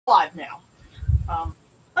live now.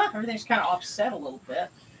 Everything's kind of offset a little bit.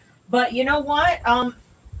 But you know what?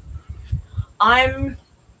 I'm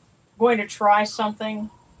going to try something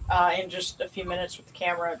in just a few minutes with the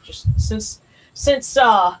camera. Just since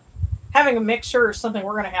having a mixer is something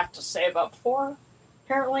we're going to have to save up for,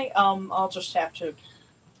 apparently. I'll just have to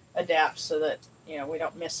adapt so that we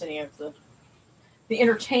don't miss any of the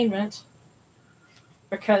entertainment.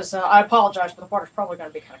 Because I apologize, but the water's probably going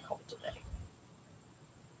to be kind of cold today.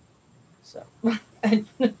 So, and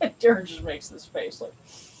Darren just makes this face like.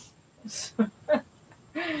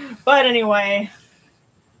 But anyway,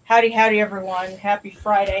 howdy everyone. Happy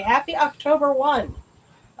Friday. Happy October 1.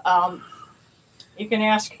 You can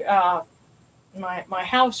ask my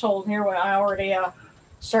household here when I already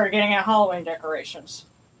started getting out Halloween decorations.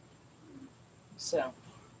 So.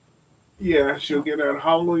 Yeah, she'll get out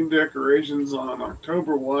Halloween decorations on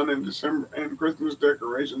October 1 and Christmas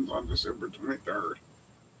decorations on December 23rd.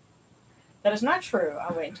 That is not true.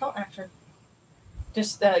 I'll wait until after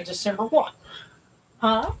December 1.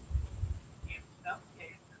 Huh? In some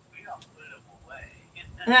cases, we don't put them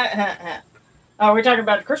away. Are we talking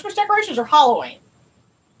about Christmas decorations or Halloween?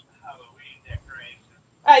 Halloween decorations.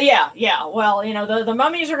 Yeah. Well, the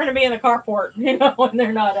mummies are going to be in the carport, when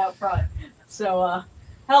they're not out front. So,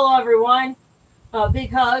 hello, everyone.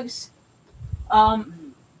 Big hugs.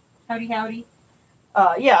 Howdy.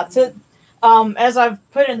 As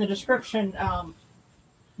I've put in the description,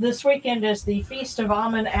 this weekend is the Feast of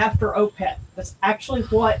Amun after Opet. That's actually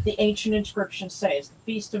what the ancient inscriptions say. It's the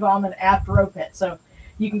Feast of Amun after Opet. So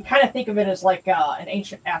you can kind of think of it as like an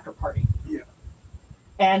ancient after party. Yeah.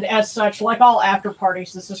 And as such, like all after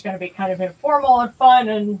parties, this is going to be kind of informal and fun,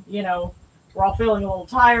 and we're all feeling a little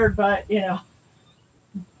tired, but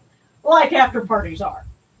like after parties are.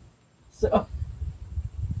 So,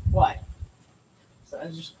 what? So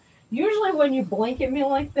it's just usually when you blink at me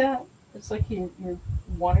like that, it's like you're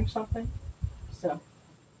wanting something. So.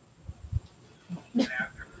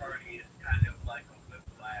 After party is kind of like a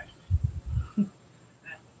whiplash.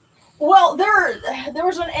 Well, there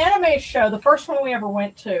was an anime show, the first one we ever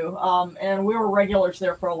went to, and we were regulars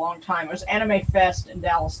there for a long time. It was Anime Fest in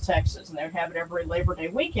Dallas, Texas, and they would have it every Labor Day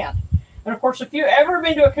weekend. And of course, if you've ever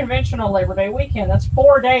been to a convention on Labor Day weekend, that's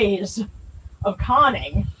 4 days of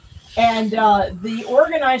conning. And the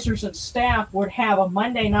organizers and staff would have a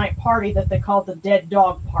Monday night party that they called the Dead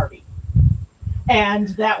Dog Party. And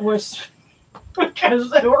that was because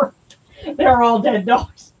they were all dead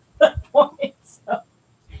dogs at that point. So.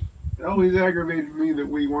 It always aggravated me that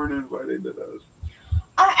we weren't invited to those.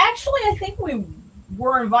 I think we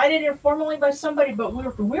were invited informally by somebody, but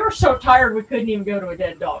we were so tired we couldn't even go to a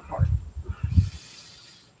dead dog party.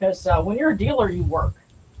 Because when you're a dealer, you work.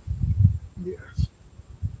 Yes.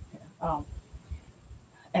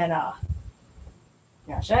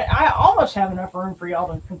 Gosh, I almost have enough room for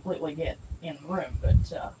y'all to completely get in the room, but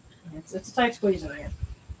it's a tight squeeze in here.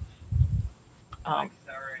 Like,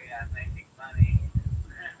 sorry, I'm making money.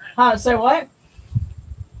 Say what?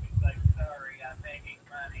 Like, sorry, I'm making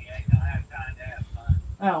money. I don't have time to have fun.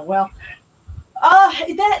 Oh, well.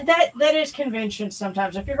 That is convention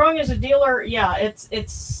sometimes. If you're going as a dealer, yeah, it's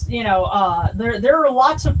there are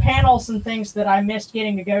lots of panels and things that I missed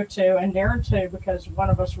getting to go to, and Darren too, because one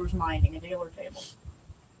of us was minding a dealer table.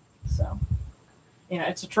 So,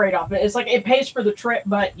 it's a trade-off. It's like it pays for the trip,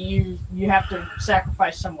 but you have to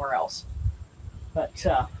sacrifice somewhere else. But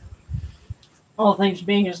all things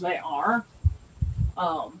being as they are,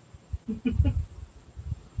 oh,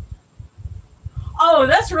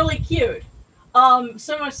 that's really cute.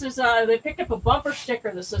 Someone says they picked up a bumper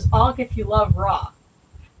sticker that says "Onk if you love raw,"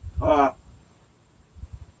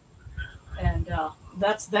 and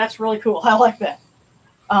that's really cool. I like that.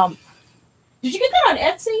 Did you get that on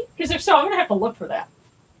Etsy? Because if so, I'm gonna have to look for that.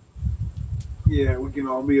 Yeah, we can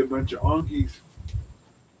all be a bunch of onkies.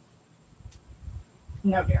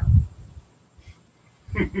 No, Darren.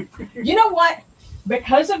 You know what?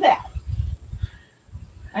 Because of that,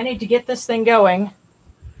 I need to get this thing going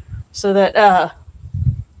so that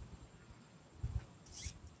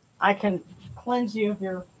I can cleanse you of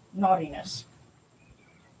your naughtiness.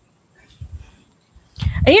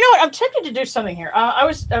 And you know what? I'm tempted to do something here. I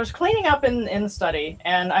was cleaning up in the study,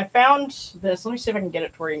 and I found this. Let me see if I can get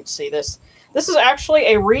it to where you can see this. This is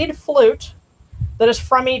actually a reed flute that is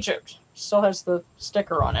from Egypt. Still has the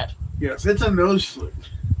sticker on it. Yes, it's a nose flute.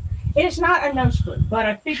 It is not a nose flute, but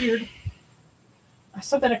I figured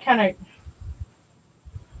something to kind of,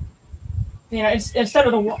 instead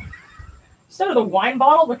of the wine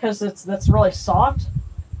bottle, because that's really soft.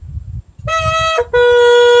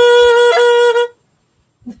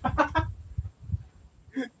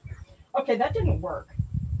 Okay, that didn't work.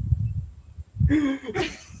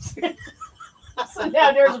 So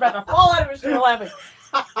now Darren's about to fall out of his chair laughing.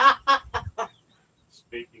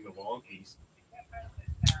 Speaking of wonkies.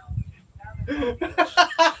 It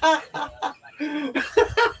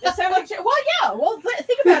sounds like well, yeah. Well,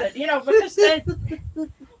 think about it. You know, because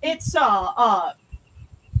it's I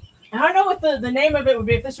don't know what the name of it would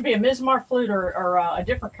be, if this would be a Mizmar flute or a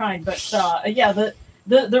different kind, but yeah,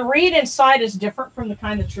 the reed inside is different from the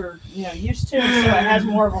kind that you're used to, so it has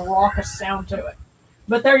more of a raucous sound to it.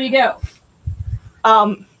 But there you go.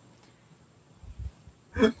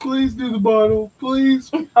 Please do the bottle,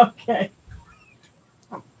 please. Okay.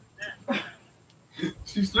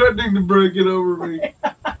 She's threatening to break it over me.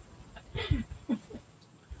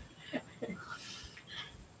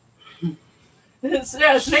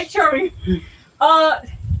 Yeah, snake charming.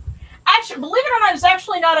 Actually, believe it or not, it's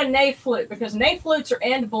actually not a ney flute, because ney flutes are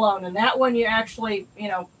end blown, and that one you actually,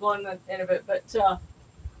 blow the end of it. But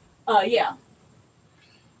yeah.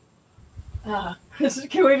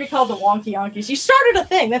 Can we be called the wonky yonkies? You started a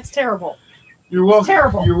thing. That's terrible. You're welcome. It's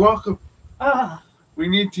terrible. You're welcome. We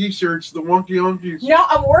need T-shirts. The Wonky Yonkies. No,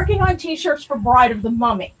 I'm working on T-shirts for Bride of the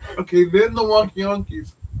Mummy. Okay, then the Wonky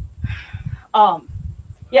Yonkies.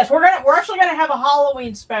 Yes, we're actually gonna have a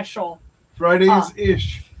Halloween special. Fridays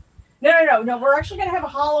ish. No. We're actually gonna have a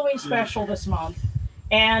Halloween special this month,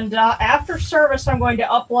 and after service, I'm going to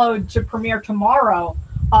upload to premiere tomorrow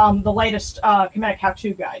the latest Kemetic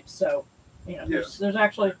how-to guide. So, there's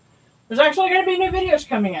actually going to be new videos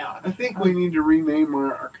coming out. I think we need to rename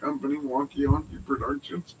our company Wonky Yonky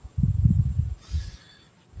Productions.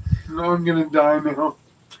 No, I'm going to die now.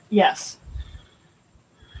 Yes.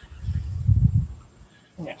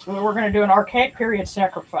 Yes, we're going to do an archaic period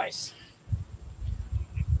sacrifice.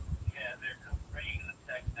 Yeah, they're ready to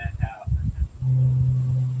check that out.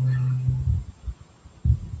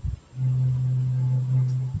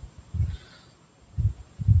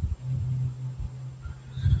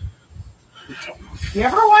 You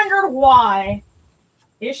ever wondered why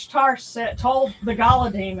Ishtar told the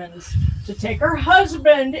Gala demons to take her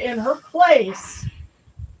husband in her place?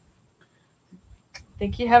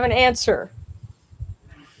 Think you have an answer?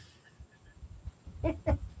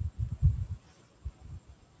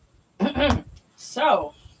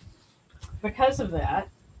 So, because of that,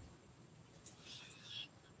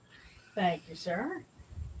 thank you, sir.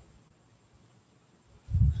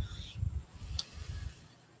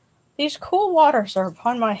 These cool waters are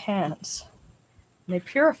upon my hands. They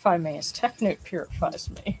purify me as Technute purifies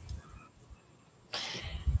me.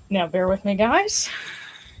 Now, bear with me, guys,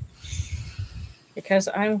 because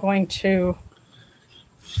I'm going to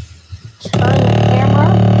turn the camera.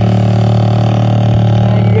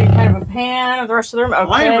 And you get kind of a pan of the rest of the room. Okay.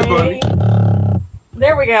 Hi, everybody.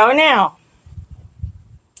 There we go. Now,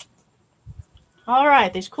 all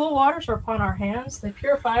right. These cool waters are upon our hands. They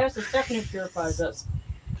purify us as Technute purifies us.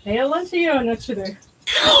 Hail unto you, and unto the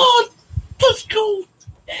God. Let's go.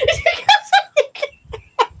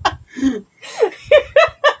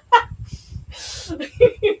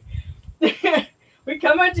 We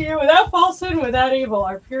come unto you without falsehood, without evil.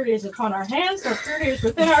 Our purity is upon our hands, our purity is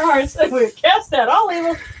within our hearts, and we cast out all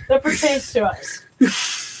evil that pertains to us.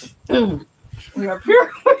 We are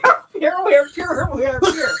pure, we are pure, we are pure, we are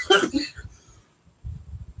pure.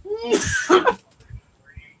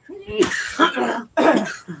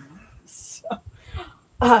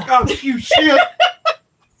 Oh, you shit.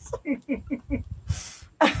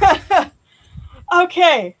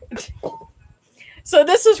 Okay. So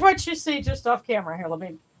this is what you see just off camera. Here, let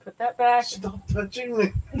me put that back. Stop touching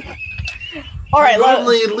me. All right.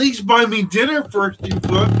 At least buy me dinner first, you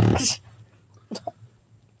fuck.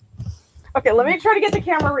 Okay, let me try to get the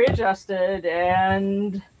camera readjusted.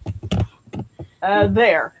 And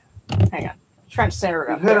there. Hang on. I'm trying to center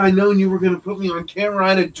it up. Had I known you were going to put me on camera,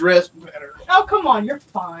 I'd have dressed better. Oh, come on. You're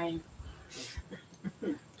fine.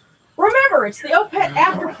 Remember, it's the Opet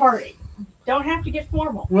after party. Don't have to get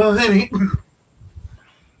formal. Well, then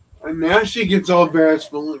and now she gets all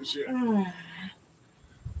bashful and shit. It's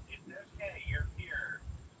okay, you're pure.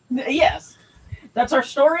 Yes. That's our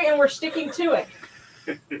story, and we're sticking to it.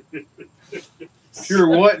 Pure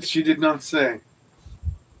what? She did not say.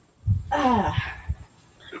 Well,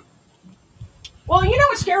 you know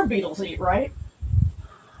what scarab beetles eat, right?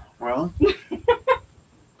 Well.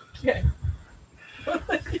 Okay.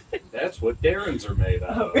 That's what Darren's are made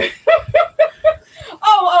out of.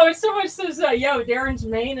 Oh, someone says, yo, Darren's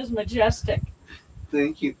mane is majestic.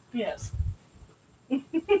 Thank you. Yes.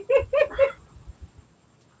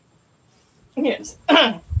 Yes.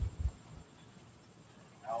 Always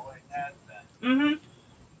has been. Mm-hmm.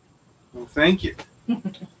 Well, thank you.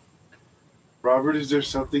 Robert, is there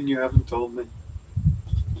something you haven't told me?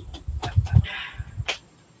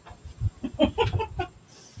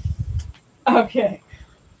 Okay.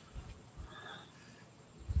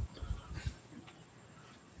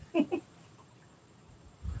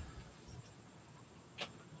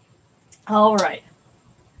 All right.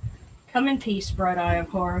 Come in peace, bright eye of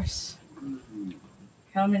Horus.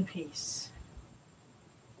 Come in peace.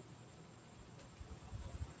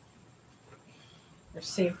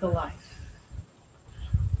 Receive the light.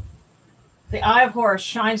 The eye of Horus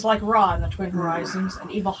shines like Ra in the twin horizons,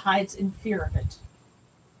 and evil hides in fear of it.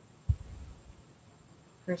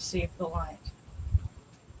 Receive the light.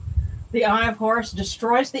 The eye of Horus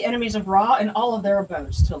destroys the enemies of Ra and all of their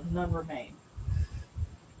abodes till none remain.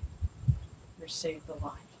 Receive the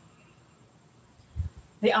light.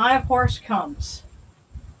 The eye of Horus comes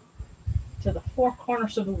to the four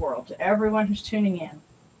corners of the world, to everyone who's tuning in.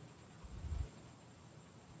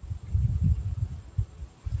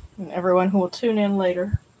 And everyone who will tune in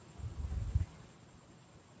later.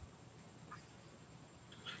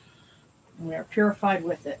 And we are purified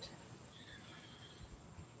with it.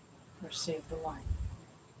 Receive the light.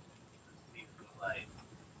 Receive the light.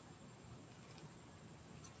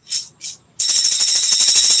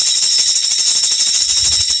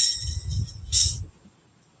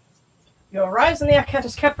 You arise in the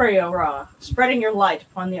Akatis Kepri, O Ra, spreading your light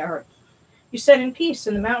upon the earth. You set in peace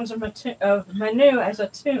in the mountains of Manu as a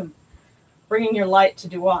tomb, bringing your light to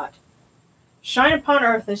Duat. Shine upon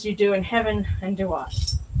earth as you do in heaven and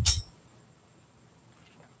Duat.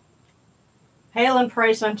 Hail and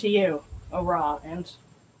praise unto you, O Ra, and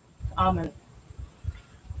Amun.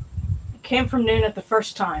 You came from noon at the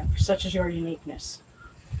first time, for such is your uniqueness.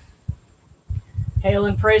 Hail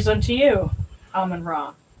and praise unto you, Amun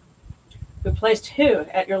Ra, who placed Hu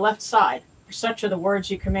at your left side, for such are the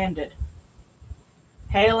words you commanded.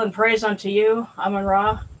 Hail and praise unto you, Amun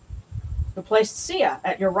Ra, who placed Sia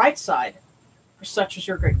at your right side, for such is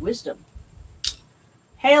your great wisdom.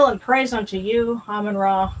 Hail and praise unto you, Amun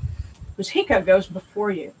Ra, whose Hika goes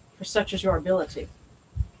before you, for such is your ability.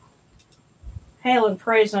 Hail and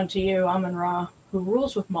praise unto you, Amun Ra, who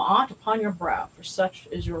rules with Ma'at upon your brow, for such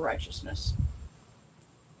is your righteousness.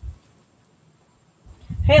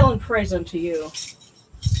 Hail and praise unto you,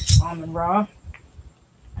 Amun Ra,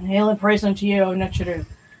 and hail and praise unto you, O Necheru,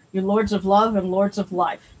 you lords of love and lords of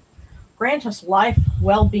life. Grant us life,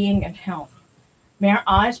 well-being, and health. May our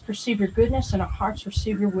eyes perceive your goodness and our hearts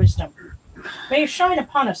receive your wisdom. May you shine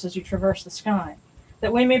upon us as you traverse the sky,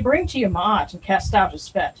 that we may bring to you Ma'at and cast out his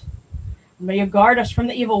fet. May you guard us from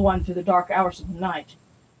the evil one through the dark hours of the night,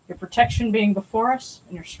 your protection being before us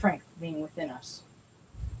and your strength being within us.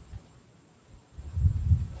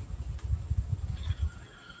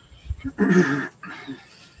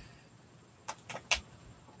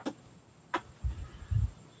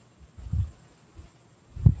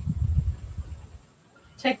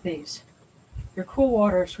 Take these, your cool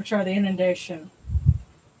waters, which are the inundation,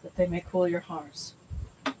 that they may cool your hearts.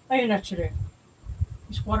 Ayanachiru,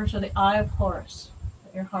 these waters are the eye of Horus,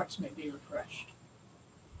 that your hearts may be refreshed.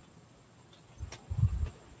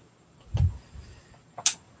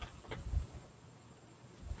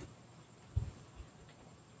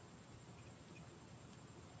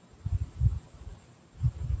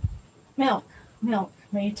 Milk, milk,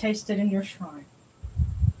 may you taste it in your shrine.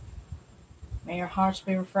 May your hearts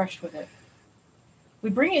be refreshed with it.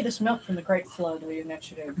 We bring you this milk from the great flood, O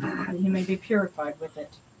Necheru, that you may be purified with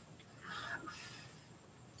it.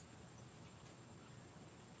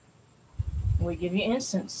 We give you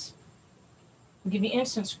incense. We give you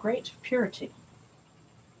incense great purity.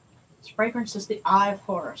 Its fragrance is the eye of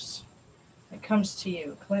Horus. It comes to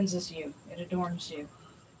you, cleanses you, it adorns you.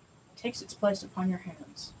 It takes its place upon your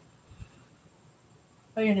hands.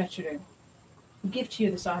 O Necheru, we give to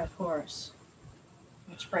you this eye of Horus.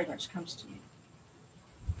 Its fragrance comes to you.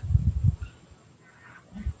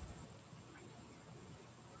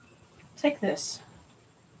 Take this,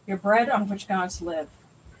 your bread on which gods live.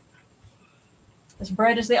 This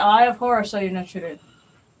bread is the eye of Horus, O Necheru.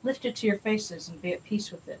 Lift it to your faces and be at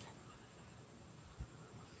peace with it.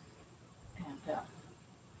 And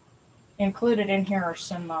included in here are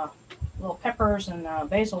some little peppers and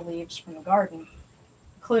basil leaves from the garden,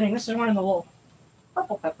 including, this is one of the little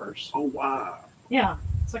purple peppers. Oh, wow. Yeah,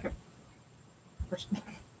 it's like a...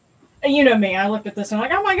 And you know me, I looked at this and I'm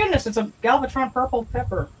like, oh my goodness, it's a Galvatron purple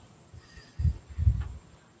pepper.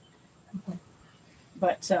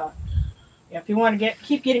 But yeah, if you want to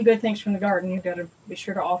keep getting good things from the garden, you've got to be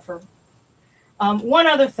sure to offer. One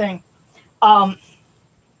other thing, if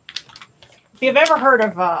you've ever heard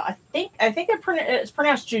of, I think it's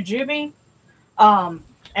pronounced jujube.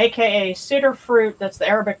 aka cedar fruit. That's the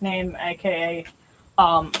Arabic name, aka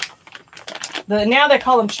now they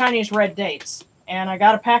call them Chinese red dates. And I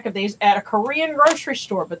got a pack of these at a Korean grocery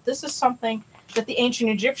store. But this is something that the ancient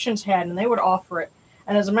Egyptians had, and they would offer it.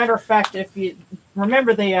 And as a matter of fact, if you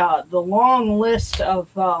remember the long list of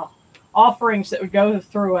offerings that would go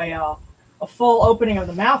through a full opening of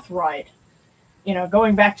the mouth rite,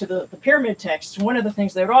 going back to the pyramid texts, one of the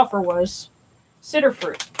things they would offer was cedar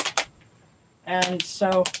fruit. And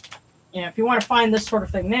so, if you want to find this sort of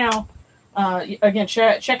thing now, again,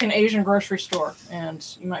 check an Asian grocery store, and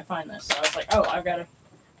you might find this. So I was like, oh, I've got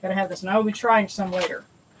to have this, and I will be trying some later.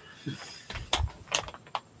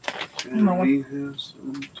 Can we have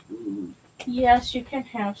some too? Yes, you can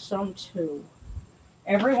have some too.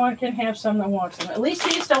 Everyone can have some that wants them. At least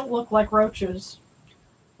these don't look like roaches,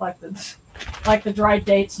 like the dried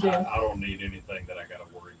dates do. I don't need anything that I got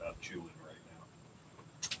to worry about chewing right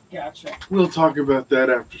now. Gotcha. We'll talk about that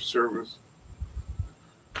after service.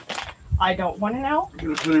 I don't want to know.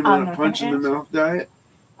 You're gonna put him on a punch in the mouth diet?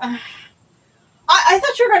 I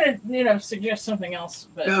thought you were going to, suggest something else.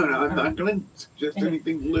 But No, I'm not going to suggest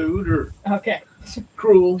anything lewd or okay.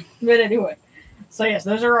 cruel. But anyway, so yes,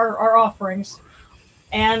 those are our offerings.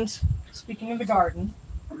 And speaking of the garden,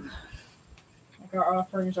 our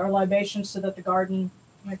offerings, our libations, so that the garden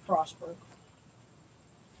may prosper.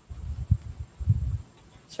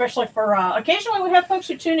 Especially for occasionally we have folks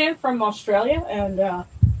who tune in from Australia, and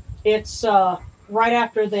it's right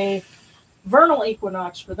after the vernal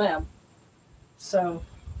equinox for them. So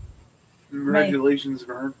Congratulations,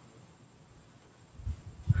 Vern.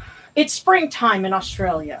 it's springtime in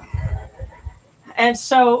Australia. And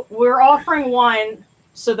so we're offering wine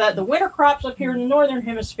so that the winter crops up here in the northern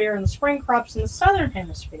hemisphere and the spring crops in the southern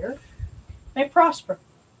hemisphere may prosper.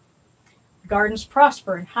 The gardens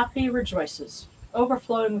prosper and happy rejoices,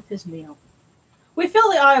 overflowing with his meal. We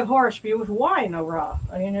fill the eye of Horus for you with wine, O Ra,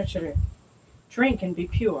 Ayunachuru. Drink and be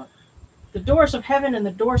pure. The doors of heaven and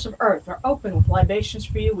the doors of earth are open with libations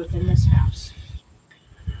for you within this house.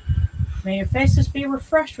 May your faces be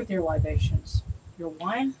refreshed with your libations, your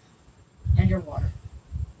wine, and your water.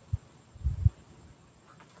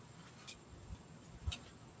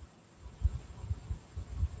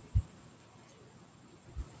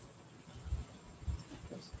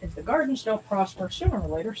 If the gardens don't prosper, sooner or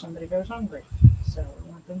later somebody goes hungry. So we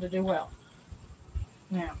want them to do well.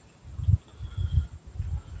 Now,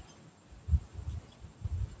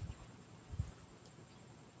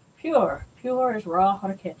 pure is Ra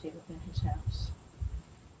Haraketi within his house.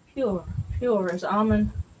 Pure is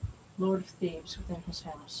Amun, Lord of Thebes, within his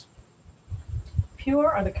house.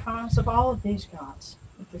 Pure are the cause of all of these gods,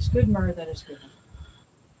 with this good myrrh that is given.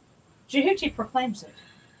 Jehuti proclaims it.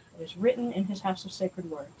 It is written in his house of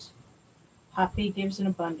sacred words. Hapi gives in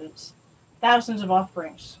abundance, thousands of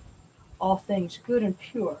offerings, all things good and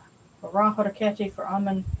pure, for Ra Haraketi, for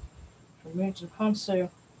Amun, for Moods and Khonsu,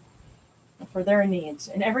 and for their needs,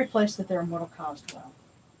 in every place that their immortal cause dwell.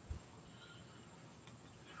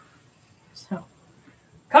 So,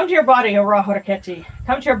 come to your body, O Ra Haraketi.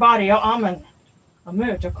 Come to your body, O Amun, O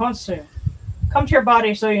Mood, O Khonsu. Come to your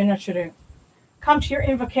body, Zoyunachuru. Come to your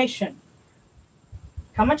invocation.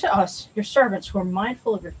 Come unto us, your servants, who are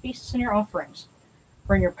mindful of your feasts and your offerings.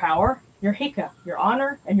 Bring your power, your hika, your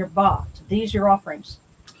honor, and your ba to these your offerings,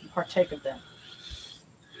 and partake of them.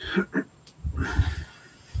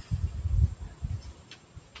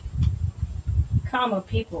 Come, O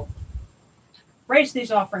people, raise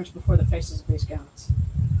these offerings before the faces of these gods.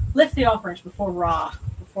 Lift the offerings before Ra,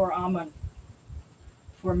 before Amun,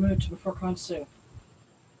 before Mut, before Khonsu.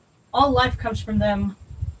 All life comes from them.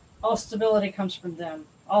 All stability comes from them.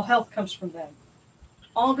 All health comes from them.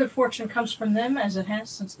 All good fortune comes from them, as it has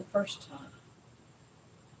since the first time.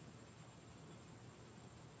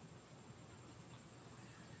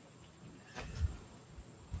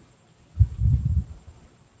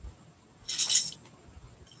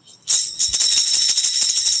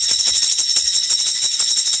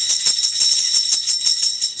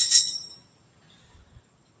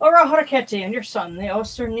 Ora Haraketi and your son, the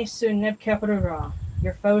Osir Nisu Nebkeparura,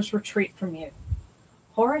 your foes retreat from you.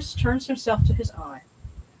 Horus turns himself to his eye.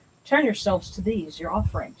 Turn yourselves to these, your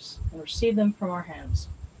offerings, and receive them from our hands.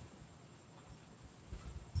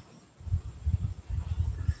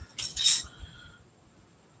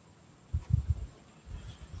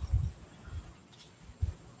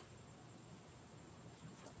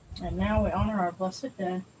 And now we honor our blessed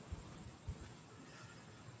dead.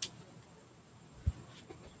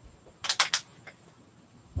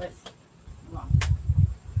 With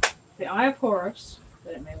the eye of Horus,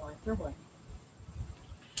 that it may light their way.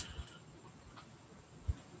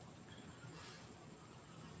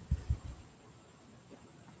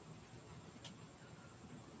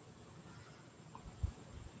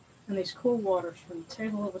 and these cool waters from the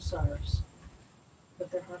table of Osiris, that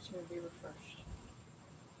their hearts may be refreshed.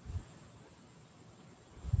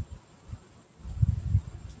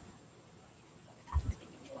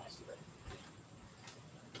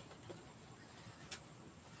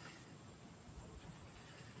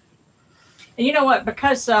 And you know what?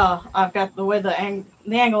 Because I've got the way the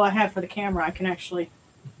angle I have for the camera, I can actually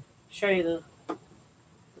show you the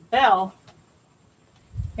bell.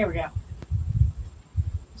 Here we go.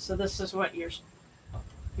 So this is what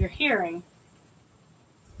you're hearing.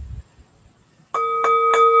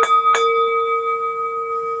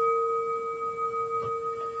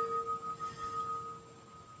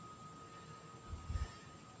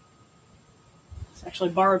 It's actually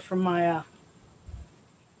borrowed from my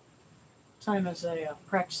time as a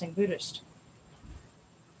practicing Buddhist.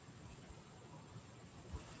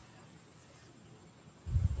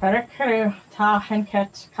 Parakru ta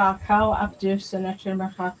henket kakao abdu senatur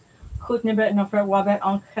maha kutnibet nofret wabet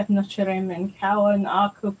anket naturim and kawan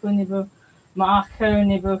akupunibu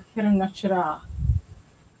maakunibu hirim natura.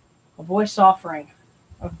 A voice offering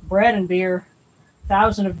of bread and beer,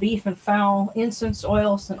 1,000 of beef and fowl, incense,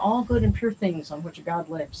 oils, and all good and pure things on which God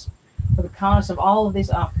lives, for the cause of all of these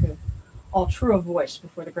aku, all true of voice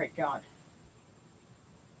before the great God.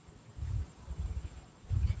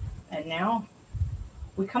 And now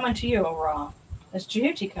we come unto you, O Ra, as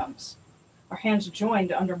Jehuti comes, our hands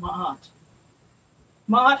joined under Ma'at.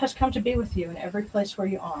 Ma'at has come to be with you in every place where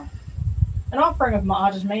you are. An offering of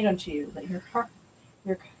Ma'at is made unto you, that your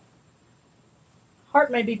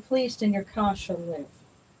heart may be pleased and your cause shall live.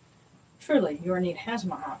 Truly, your need has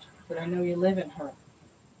Ma'at, but I know you live in her.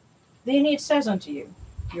 The Aeneid says unto you,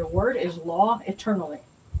 your word is law eternally.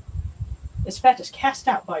 Isfet is cast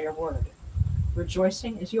out by your word.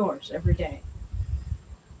 Rejoicing is yours every day.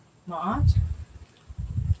 Ma'at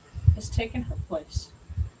has taken her place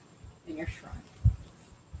in your shrine.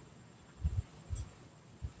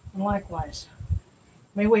 And likewise,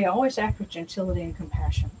 may we always act with gentility and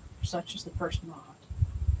compassion, for such is the first Ma'at.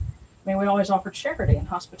 May we always offer charity and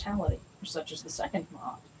hospitality, for such is the second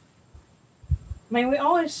Ma'at. May we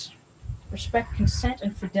always respect consent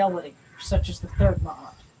and fidelity, for such is the third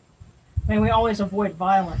Ma'at. May we always avoid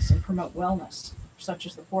violence and promote wellness, for such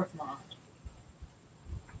is the fourth Ma'at.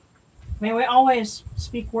 May we always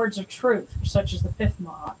speak words of truth, for such is the fifth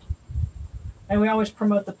Ma'at. May we always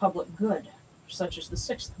promote the public good, for such is the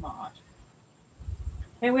sixth Ma'at.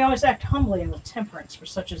 May we always act humbly and with temperance, for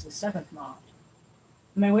such is the seventh Ma'at.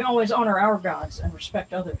 May we always honor our gods and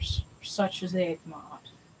respect others, for such is the eighth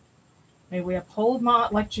Ma'at. May we uphold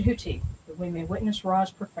Ma'at like Jehuti, that we may witness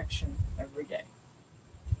Ra's perfection every day.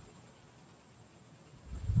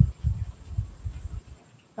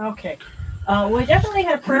 Okay. We definitely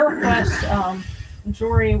had a prayer request.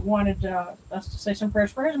 Jory wanted us to say some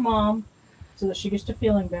prayers for his mom so that she gets to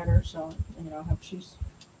feeling better. So, hope she's,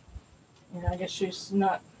 I guess she's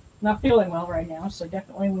not feeling well right now. So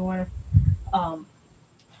definitely we want to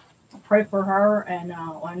pray for her. And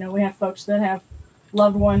I know we have folks that have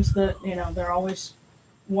loved ones that, they're always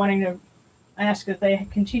wanting to ask that they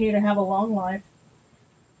continue to have a long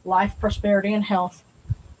life, prosperity, and health.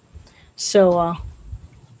 So,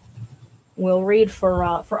 we'll read for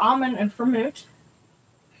Amun and for Moot,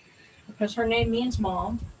 because her name means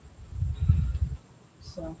mom.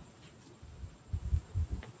 So.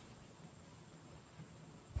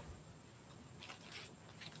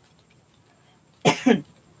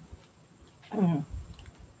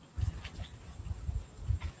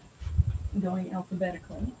 Going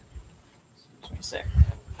alphabetically. Just a sec.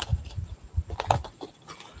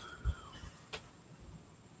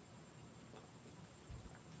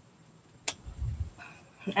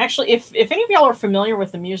 Actually, if any of y'all are familiar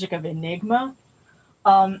with the music of Enigma,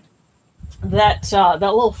 that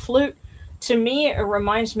little flute, to me, it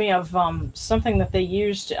reminds me of something that they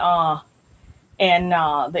used in the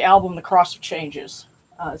album The Cross of Changes.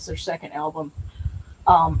 It's their second album.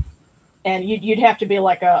 And you'd have to be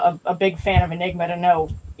like a big fan of Enigma to know,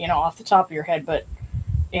 off the top of your head, but,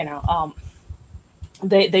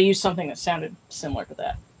 they used something that sounded similar to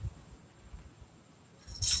that.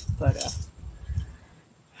 But,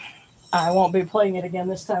 I won't be playing it again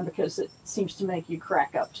this time because it seems to make you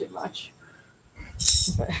crack up too much.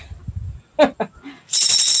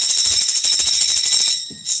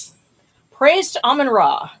 Praise to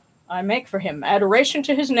Amun-Ra. I make for him adoration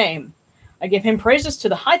to his name. I give him praises to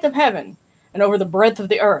the height of heaven and over the breadth of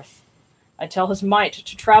the earth. I tell his might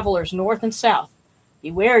to travelers north and south.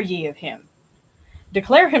 Beware ye of him.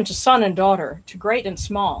 Declare him to son and daughter, to great and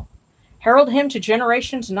small. Herald him to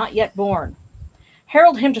generations not yet born.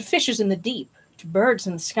 Herald him to fishes in the deep, to birds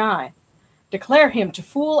in the sky. Declare him to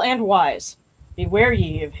fool and wise. Beware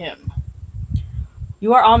ye of him.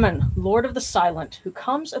 You are Amun, Lord of the Silent, who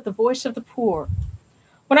comes at the voice of the poor.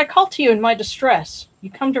 When I call to you in my distress, you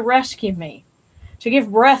come to rescue me, to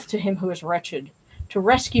give breath to him who is wretched, to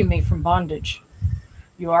rescue me from bondage.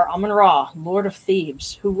 You are Amun-Ra, Lord of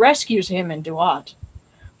Thebes, who rescues him in Duat.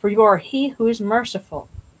 For you are he who is merciful.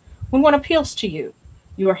 When one appeals to you,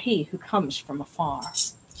 you are he who comes from afar.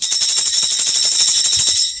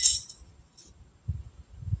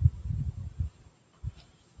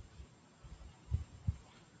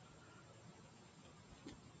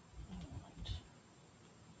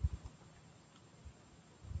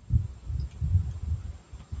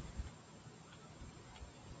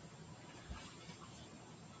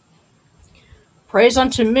 Praise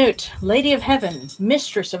unto Mut, Lady of Heaven,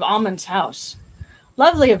 mistress of Amun's house.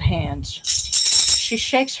 Lovely of hands, she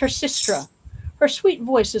shakes her sistra. Her sweet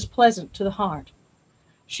voice is pleasant to the heart.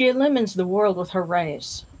 She illumines the world with her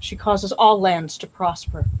rays. She causes all lands to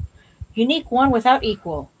prosper. Unique one without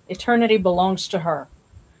equal, eternity belongs to her.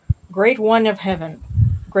 Great one of heaven,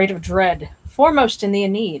 great of dread, foremost in the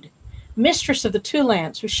Aeneid, mistress of the two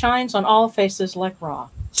lands, who shines on all faces like Ra.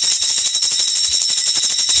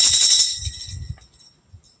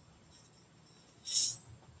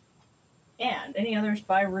 And any others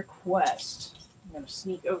by request? I'm going to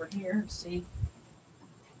sneak over here and see.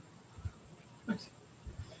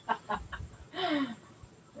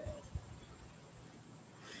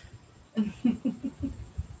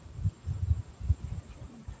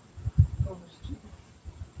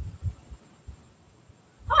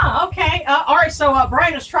 Okay. All right. So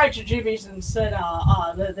Brian has tried jujubes and said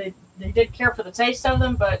they did care for the taste of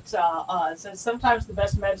them, but said sometimes the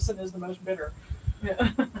best medicine is the most bitter.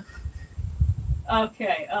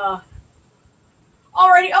 Okay.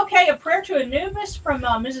 Alrighty. Okay. A prayer to Anubis from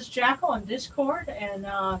Mrs. Jackal on Discord, and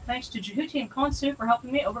thanks to Jehuti and Konsu for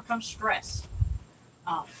helping me overcome stress.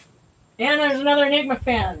 And there's another Enigma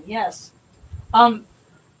fan. Yes.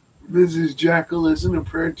 Mrs. Jackal, isn't a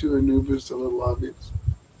prayer to Anubis a little obvious?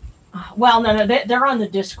 Well, no, they're on the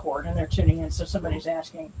Discord and they're tuning in, so somebody's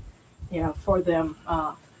asking, for them.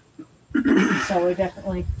 So we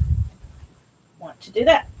definitely want to do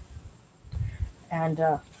that. And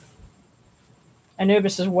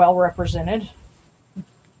Anubis is well represented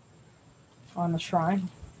on the shrine.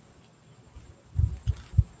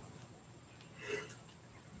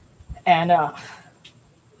 And of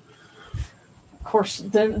course,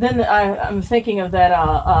 then I'm thinking of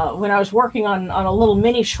that when I was working on a little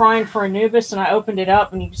mini shrine for Anubis, and I opened it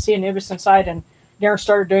up, and you can see Anubis inside, and Darren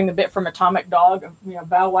started doing the bit from Atomic Dog,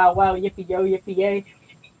 bow wow wow, yippee yo, yippee yay.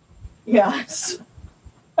 Yes.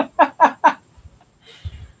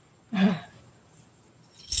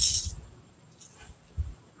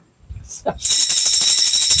 So.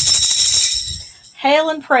 Hail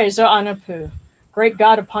and praise, O Anapu, great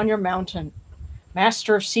God upon your mountain,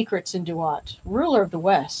 master of secrets in Duat, ruler of the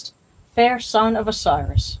West, fair son of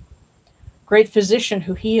Osiris, great physician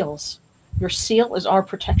who heals, your seal is our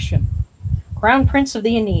protection. Crown prince of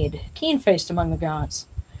the Aeneid, keen-faced among the gods,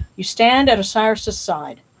 you stand at Osiris'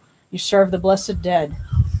 side, you serve the blessed dead,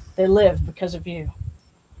 they live because of you.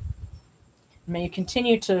 May you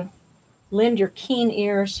continue to lend your keen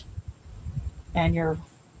ears and your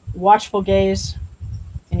watchful gaze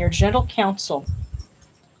and your gentle counsel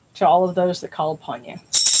to all of those that call upon you.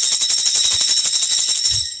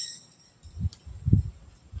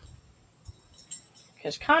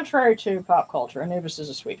 Because contrary to pop culture, Anubis is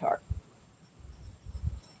a sweetheart.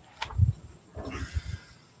 I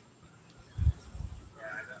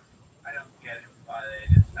don't get it why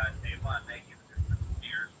they decide they want to make him just a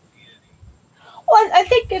fierce deity. Well, I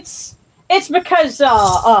think it's because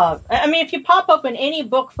I mean, if you pop open any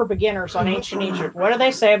book for beginners on ancient Egypt, what do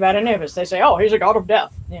they say about Anubis? They say, oh, he's a god of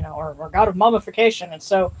death, or god of mummification. And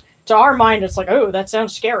so to our mind, it's like, oh, that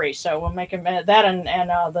sounds scary. So we'll make him that, and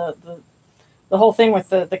the whole thing with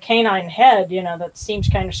the canine head, that seems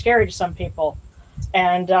kind of scary to some people.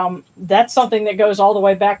 And that's something that goes all the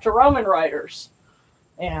way back to Roman writers,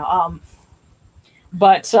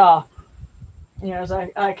 but as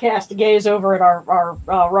I cast a gaze over at our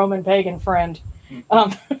Roman pagan friend.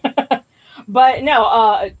 But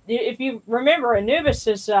no, if you remember, Anubis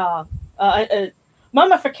is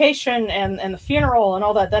mummification and the funeral and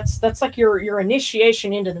all that. That's like your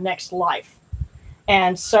initiation into the next life,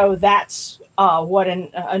 and so that's what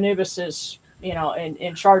Anubis is,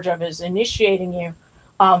 in charge of, is initiating you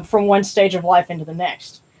from one stage of life into the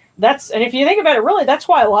next. And if you think about it, really, that's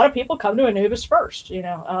why a lot of people come to Anubis first.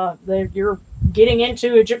 You're getting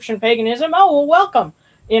into Egyptian paganism. Oh, well, welcome.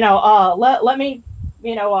 Let me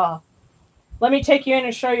take you in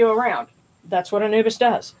and show you around. That's what Anubis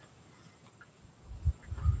does.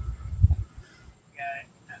 Yeah,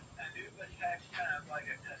 Anubis acts kind of like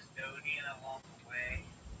a custodian along the way.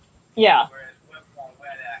 Yeah. Whereas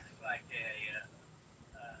Whip-Wet acts like a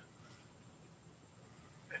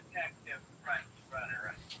protective front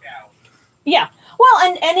runner, a scout. Yeah.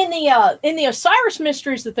 Well, and in the Osiris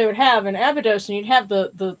mysteries that they would have in Abydos, and you'd have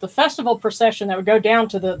the festival procession that would go down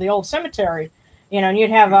to the old cemetery, and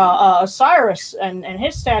you'd have Osiris and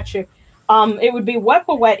his statue. It would be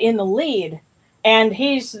Whip-Wet in the lead, and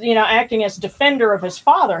he's acting as defender of his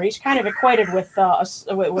father. He's kind of equated with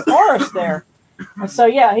Horus there. And so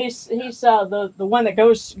yeah, he's the one that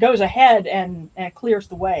goes ahead and clears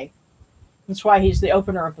the way. That's why he's the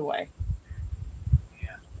opener of the way.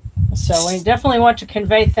 So we definitely want to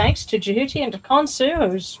convey thanks to Jehuti and to Khonsu,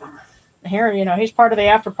 who's here. He's part of the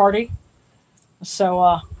after party.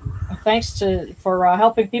 So thanks for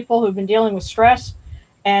helping people who've been dealing with stress.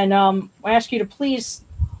 And I ask you to please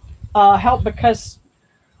help, because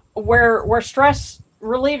where stress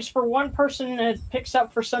relieves for one person, it picks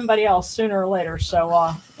up for somebody else sooner or later.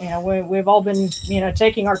 So we've all been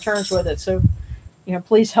taking our turns with it. So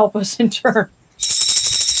please help us in turn.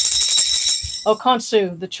 O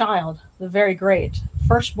Khonsu, the child, the very great,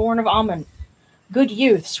 firstborn of Amun, good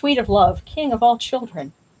youth, sweet of love, king of all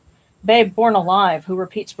children, babe born alive, who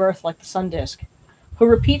repeats birth like the sun disk, who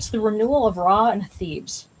repeats the renewal of Ra and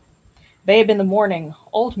Thebes, babe in the morning,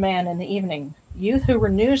 old man in the evening, youth who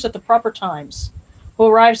renews at the proper times, who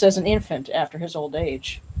arrives as an infant after his old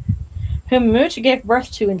age, whom Mut gave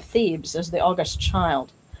birth to in Thebes as the august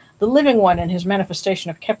child, the living one in his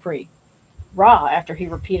manifestation of Khepri, Ra after he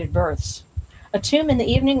repeated births, a tomb in the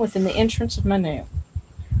evening within the entrance of Manu,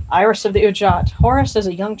 Iris of the Ujat, Horus as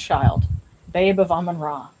a young child, babe of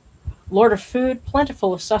Amun-Ra, lord of food,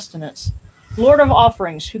 plentiful of sustenance, lord of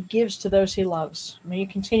offerings, who gives to those he loves. May you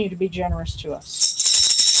continue to be generous to us.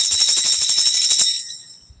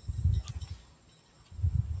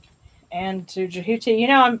 And to Jehuti,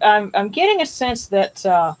 I'm getting a sense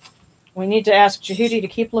that we need to ask Jehuti to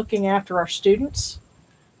keep looking after our students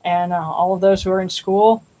and all of those who are in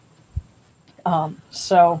school.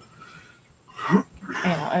 So,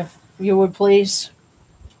 if you would please,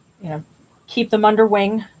 keep them under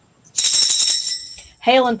wing.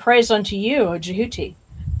 Hail and praise unto you, O Jehuti,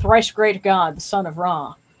 thrice great God, the son of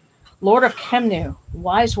Ra, Lord of Khemnu,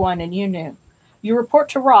 wise one in Yunu. You report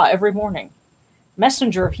to Ra every morning.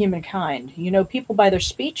 Messenger of humankind, you know people by their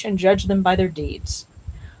speech and judge them by their deeds.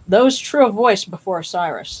 Those true of voice before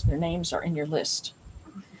Osiris, their names are in your list.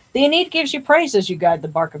 The Aeneid gives you praise as you guide the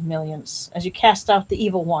bark of millions, as you cast out the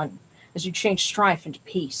evil one, as you change strife into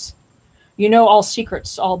peace. You know all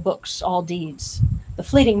secrets, all books, all deeds, the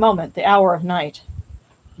fleeting moment, the hour of night.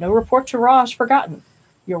 No report to Ra is forgotten.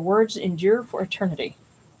 Your words endure for eternity.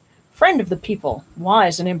 Friend of the people,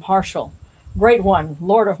 wise and impartial, great one,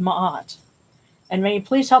 Lord of Ma'at. And may you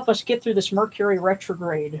please help us get through this Mercury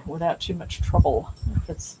retrograde without too much trouble.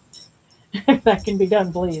 If that can be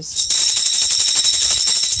done, please.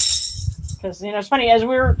 Because, it's funny, as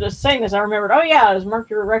we were just saying this, I remembered, oh yeah, it was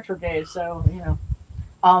Mercury retrograde. So,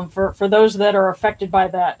 for those that are affected by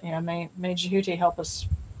that, may Jehuti help us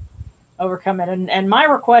overcome it. And my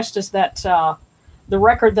request is that the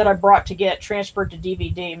record that I brought to get transferred to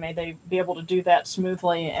DVD, may they be able to do that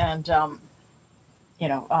smoothly and,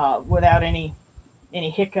 without any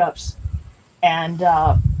hiccups. And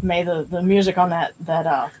may the music on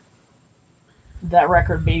that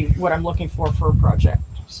record be what I'm looking for a project.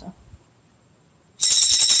 So.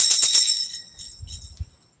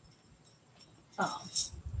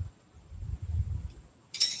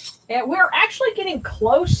 Yeah, we're actually getting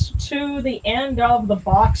close to the end of the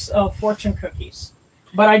box of fortune cookies,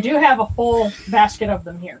 but I do have a full basket of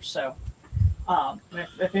them here. So,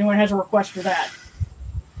 if anyone has a request for that,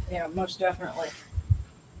 most definitely.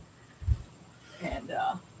 And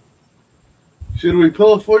should we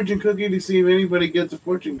pull a fortune cookie to see if anybody gets a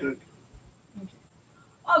fortune cookie?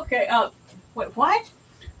 Okay. Wait, what?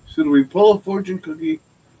 Should we pull a fortune cookie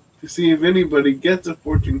to see if anybody gets a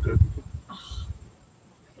fortune cookie?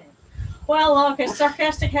 Okay. Well, okay.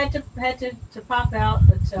 Sarcastic had to pop out,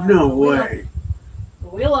 but no way.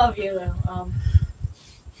 We love you, though.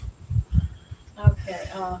 Okay.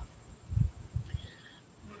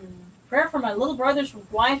 Prayer for my little brother's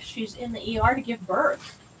wife. She's in the ER to give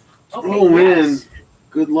birth. Okay, oh man, yes.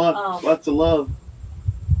 Good luck. Lots of love.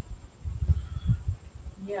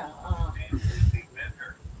 Yeah.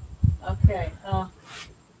 Okay.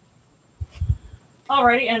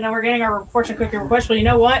 Alrighty, and now we're getting our fortune cookie request. Well, you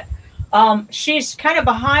know what? She's kind of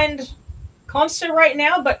behind Khonsu right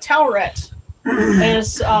now, but Talret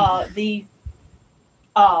is the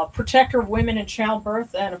protector of women in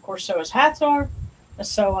childbirth, and of course, so is Hathor.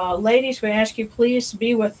 So, ladies, we ask you please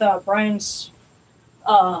be with Brian's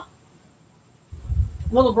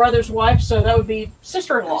little brother's wife. So that would be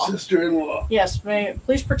sister-in-law. Sister-in-law. Yes,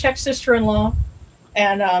 please protect sister-in-law,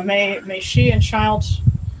 and may she and child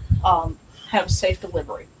have a safe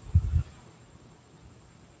delivery.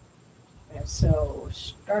 And so,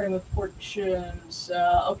 starting with fortunes,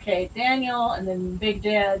 okay, Daniel, and then Big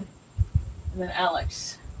Dad, and then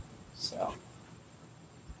Alex. So.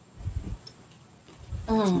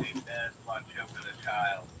 Best watch over the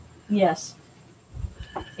child. Yes.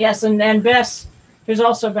 Yes, and Bess, who's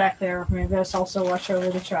also back there, may Bess also watch over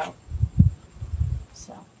the child.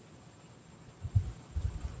 So.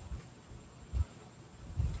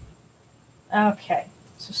 Okay.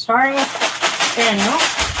 So starting with Daniel.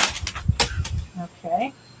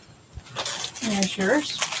 Okay. There's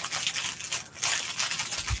yours.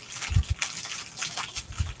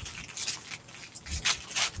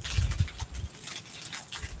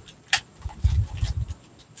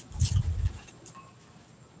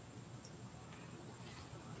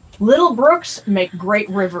 Little brooks make great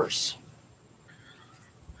rivers.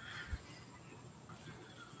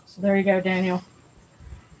 So there you go, Daniel.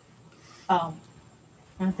 I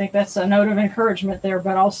think that's a note of encouragement there,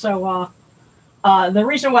 but also the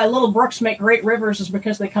reason why little brooks make great rivers is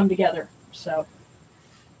because they come together. So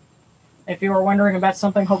if you were wondering about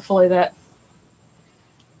something, hopefully that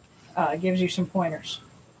gives you some pointers.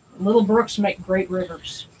 Little brooks make great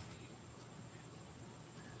rivers.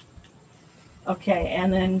 Okay,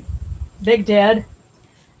 and then Big Dad.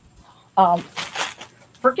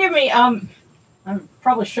 Forgive me, I'm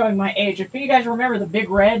probably showing my age. If you guys remember the Big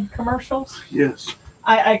Red commercials, Yes.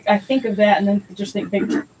 I think of that and then just think Big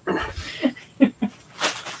Dad.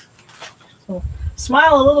 So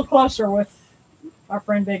smile a little closer with our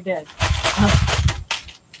friend Big Dad.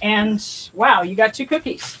 And wow, you got 2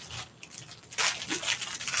 cookies.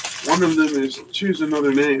 One of them is choose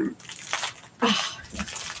another name.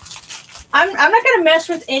 I'm not going to mess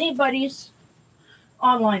with anybody's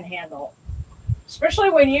online handle, especially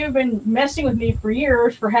when you've been messing with me for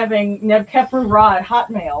years for having Nebkepru Ra at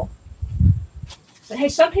Hotmail. But hey,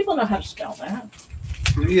 some people know how to spell that.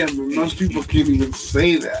 Yeah, but most people can't even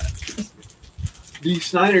say that. D.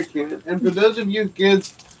 Snyder can. And for those of you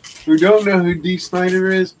kids who don't know who D. Snyder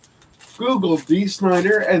is, Google D.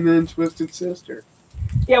 Snyder and then Twisted Sister.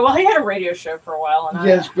 Yeah, well, he had a radio show for a while, and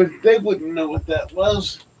yes, but they wouldn't know what that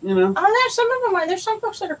was, you know. There's some of them. There's some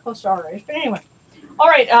folks that are close to our age, but anyway. All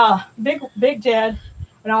right, Big Dad,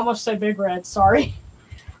 and I almost said Big Red. Sorry.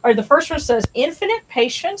 All right, the first one says infinite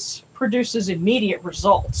patience produces immediate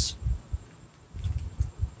results.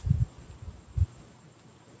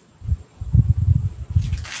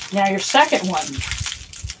 Now your second one.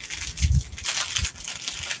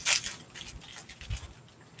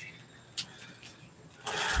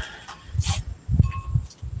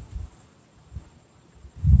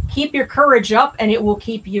 Keep your courage up and it will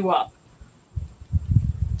keep you up.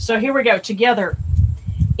 So here we go, together.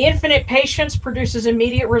 Infinite patience produces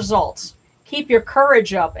immediate results. Keep your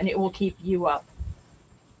courage up and it will keep you up.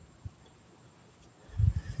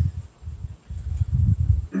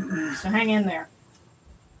 So hang in there.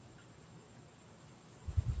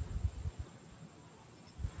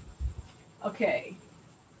 Okay.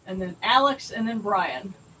 And then Alex and then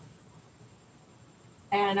Brian.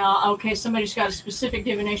 And, okay, somebody's got a specific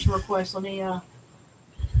divination request. Let me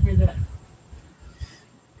read that.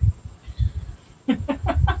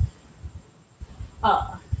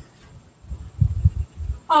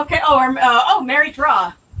 Okay, Mary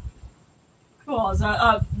Draw. Cool.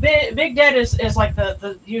 Big Dead is like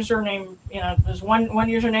the username, you know, there's one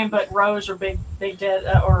username, but Rose or Big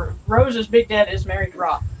Dead, or Rose is Big Dead is Mary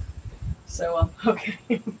Draw. So,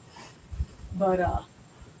 okay. But,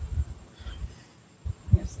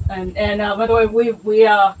 yes. And by the way, we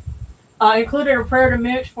included a prayer to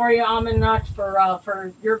Mooch for you, Amun,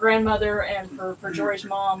 for your grandmother and for Jory's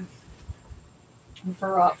mom, and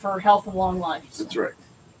for health and long life. So. That's right.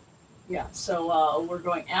 Yeah. So we're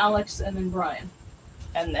going Alex and then Brian,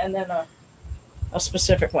 and then a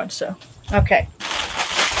specific one. So okay.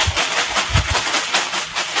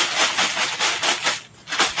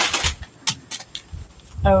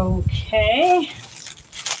 Okay.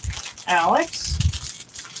 Alex.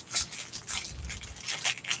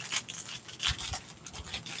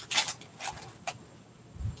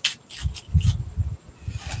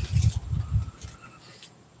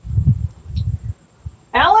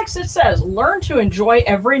 Alex, it says, learn to enjoy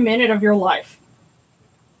every minute of your life.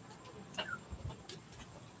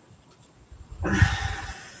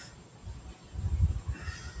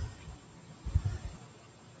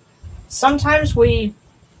 sometimes we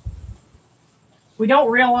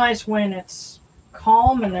don't realize when it's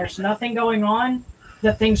calm and there's nothing going on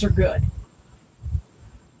that things are good.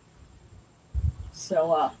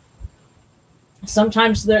 So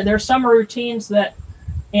sometimes there's some routines that,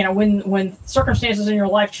 when circumstances in your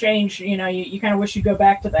life change, you kind of wish you'd go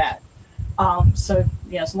back to that. So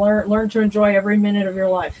yes, learn to enjoy every minute of your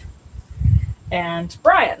life. And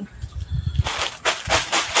Brian.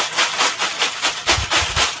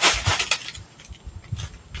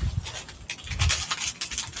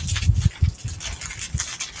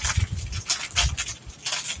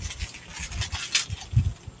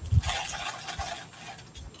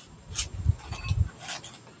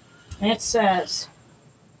 And it says,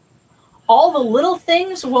 all the little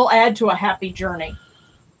things will add to a happy journey.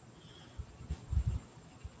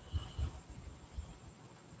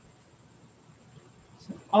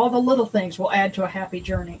 All the little things will add to a happy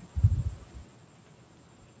journey.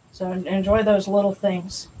 So enjoy those little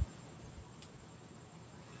things.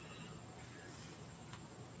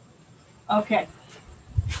 Okay.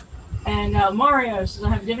 And Mario says, I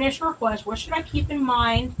have a divination request. What should I keep in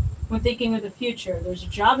mind when thinking of the future? There's a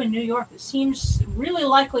job in New York that seems really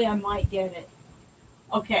likely I might get it.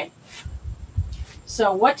 Okay.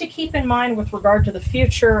 So what to keep in mind with regard to the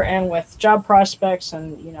future and with job prospects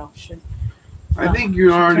and, I think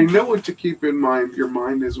you already know what to keep in mind. Your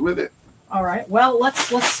mind is with it. All right. Well, let's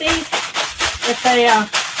see if they have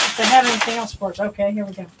anything else for us. Okay, here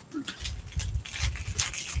we go.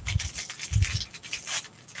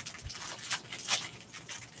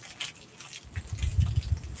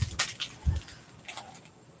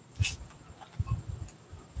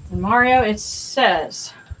 And Mario, it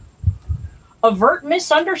says, avert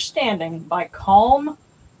misunderstanding by calm,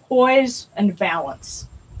 poise, and balance.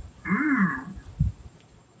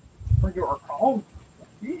 For your calm.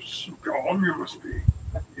 So calm you must be.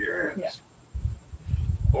 Yes. Yeah.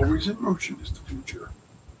 Always in motion is the future.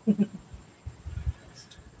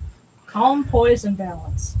 Calm, poise, and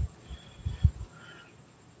balance.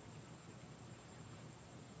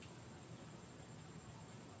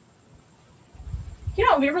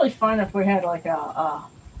 It'd be really fun if we had like an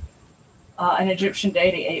Egyptian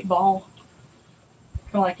deity 8-ball.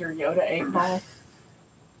 Kind of like your Yoda 8-ball.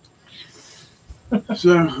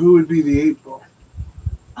 So who would be the 8-ball?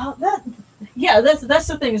 That's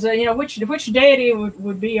the thing is that, which deity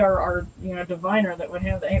would be our diviner that would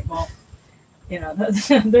have the 8-ball.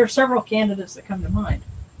 There are several candidates that come to mind.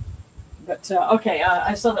 But okay,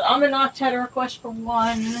 I saw that Amun had a request for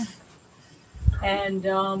one, and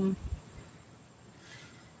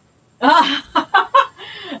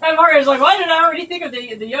and Mario's like, why did I already think of the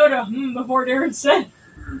Yoda before Darren said?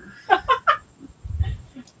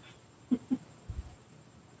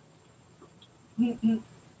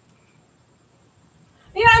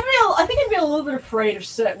 I think I'd be a little bit afraid if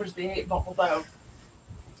Set was the 8-ball, though.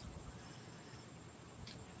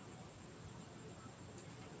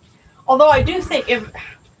 Although I do think if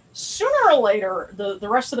sooner or later the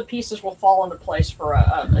rest of the pieces will fall into place for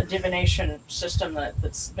a divination system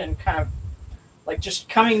that's been kind of like just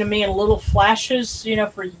coming to me in little flashes,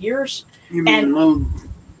 for years. You mean little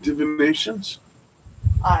divinations?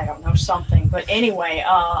 I don't know, something. But anyway,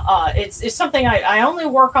 it's something I only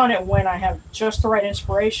work on it when I have just the right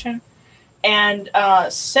inspiration. And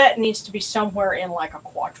Set needs to be somewhere in like a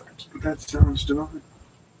quadrant. That sounds divine.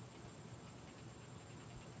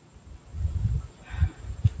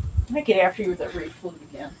 I get after you with that reed flute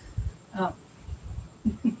again.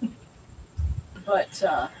 But,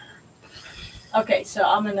 okay, so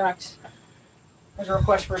I'm going to there's a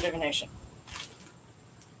request for a divination.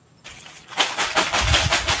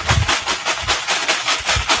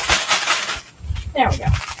 There we go.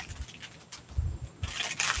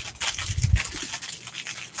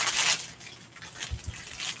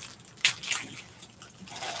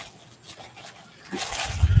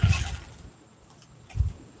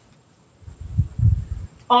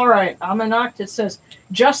 All right, Amun, it says,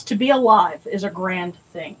 just to be alive is a grand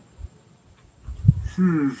thing.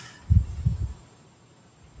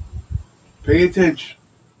 Pay attention.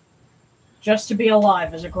 Just to be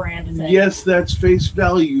alive is a grand thing. Yes, that's face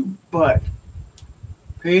value, but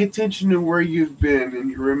pay attention to where you've been in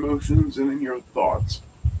your emotions and in your thoughts.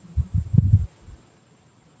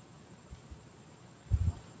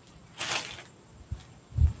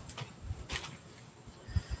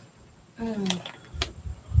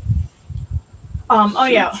 Oh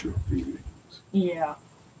yeah. Yeah.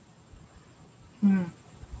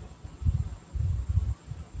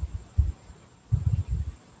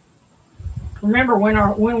 Remember,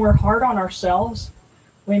 when we're hard on ourselves,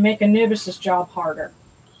 we make Anubis' job harder.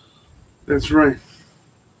 That's right.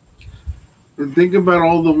 And think about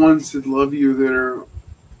all the ones that love you that are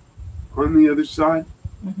on the other side.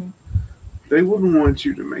 Mm-hmm. They wouldn't want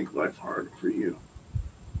you to make life hard for you.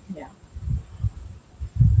 Yeah.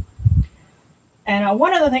 And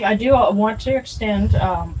one other thing, I do want to extend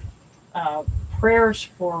prayers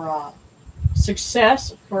for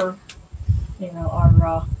success for,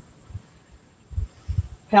 our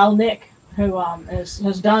pal Nick, who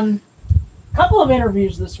has done a couple of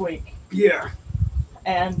interviews this week. Yeah.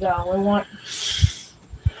 And we want,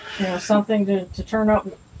 something to turn up.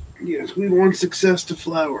 Yes, we want success to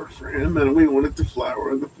flower for him, and we want it to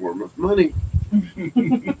flower in the form of money.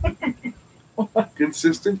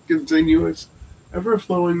 Consistent, continuous,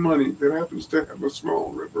 ever-flowing money that happens to have a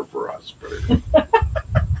small river for us.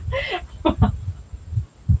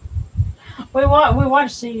 We want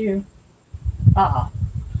to see you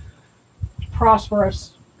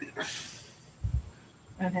prosperous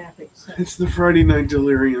and happy. So. It's the Friday night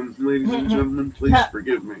delirium, ladies and gentlemen. Please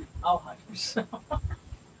forgive me. Oh, 100%.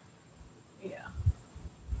 Yeah.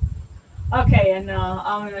 Okay, and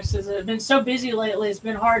Amun says, I've been so busy lately, it's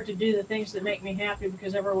been hard to do the things that make me happy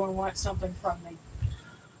because everyone wants something from me.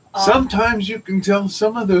 Sometimes you can tell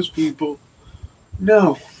some of those people,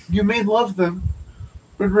 no, you may love them,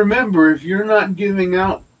 but remember, if you're not giving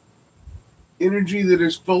out energy that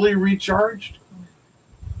is fully recharged,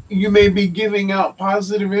 you may be giving out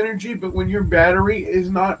positive energy, but when your battery is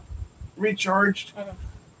not recharged,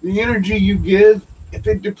 the energy you give, if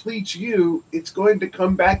it depletes you, it's going to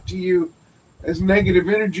come back to you as negative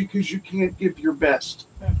energy because you can't give your best.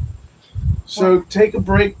 So take a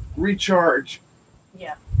break, recharge.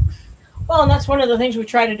 Yeah. Well, and that's one of the things we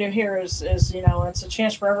try to do here is it's a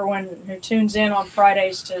chance for everyone who tunes in on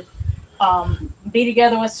Fridays to be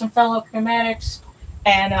together with some fellow Kemetics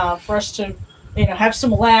and for us to, have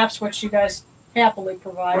some laughs, which you guys happily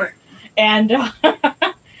provide, right. And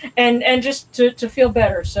and just to feel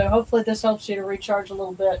better. So hopefully this helps you to recharge a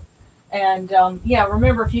little bit. And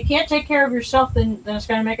remember, if you can't take care of yourself, then it's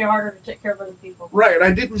going to make it harder to take care of other people. Right.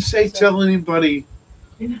 I didn't say tell anybody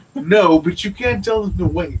no, but you can't tell them to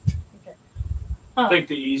wait. Okay. I think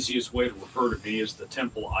the easiest way to refer to me is the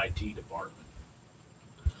temple IT department.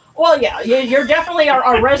 Well, yeah, you're definitely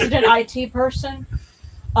our resident IT person.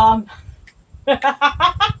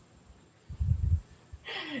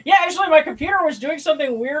 Yeah, actually, my computer was doing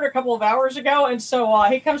something weird a couple of hours ago, and so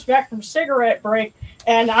he comes back from cigarette break,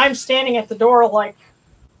 and I'm standing at the door like,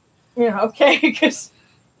 okay, because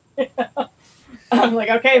I'm like,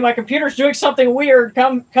 okay, my computer's doing something weird.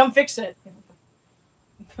 Come fix it.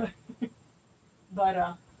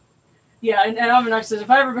 But yeah, and Amun says, if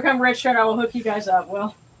I ever become rich, I will hook you guys up.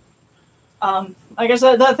 Well, I guess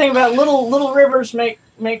that thing about little rivers make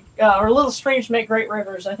or little streams make great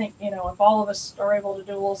rivers. I think, if all of us are able to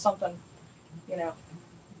do a little something,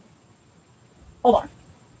 Hold on.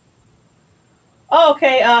 Oh,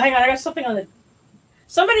 okay, hang on. I got something on the...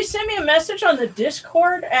 Somebody sent me a message on the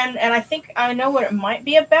Discord, and I think I know what it might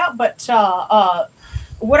be about, but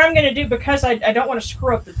what I'm going to do, because I don't want to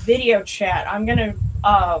screw up the video chat, I'm going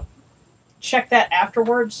to check that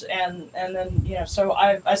afterwards, and then, so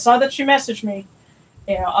I saw that you messaged me.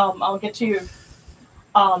 I'll get to you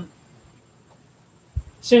as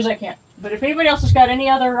soon as I can. But if anybody else has got any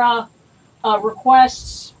other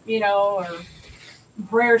requests, or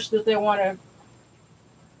prayers that they want to,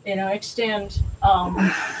 extend,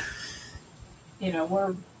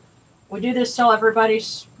 we do this till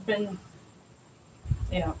everybody's been,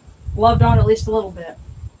 loved on at least a little bit.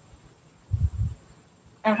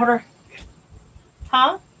 And what are,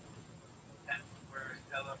 huh? We're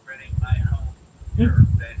celebrating my home here,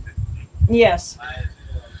 basically. Yes. Might as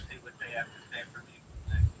well see what they have to say for me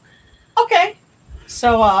next week. Okay.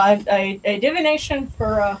 So, a divination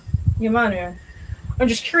for Yamanu. I'm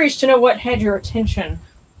just curious to know what had your attention.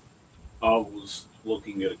 I was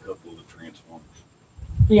looking at a couple of the Transformers.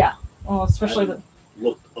 Yeah. Well, especially I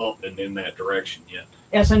looked up and in that direction yet.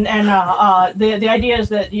 Yes, and the idea is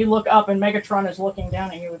that you look up and Megatron is looking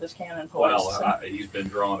down at you with his cannon poised. Well, he's been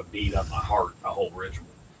drawing a bead on my heart, a whole ritual.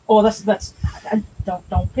 Oh, that's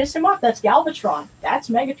don't piss him off. That's Galvatron. That's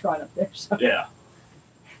Megatron up there. So. Yeah.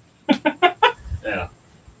 Yeah.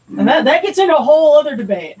 And that gets into a whole other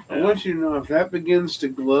debate. I want you to know, if that begins to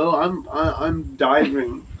glow, I'm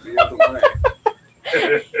diving the other way.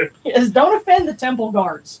 Yes, don't offend the temple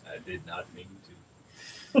guards. I did not mean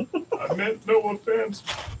to. I meant no offense.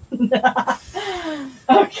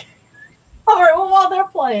 Okay. All right. Well, while they're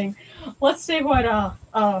playing, let's see what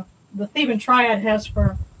the Theban Triad has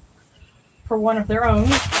for one of their own.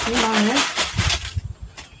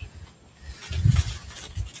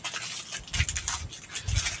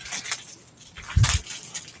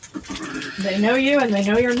 They know you and they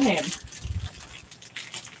know your name.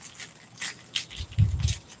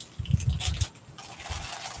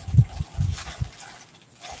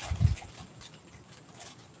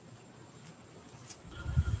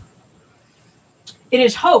 It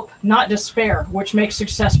is hope, not despair, which makes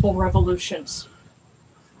successful revolutions.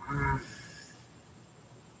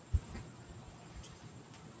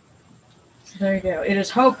 There you go. It is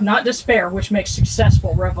hope, not despair, which makes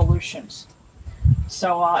successful revolutions.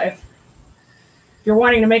 So if you're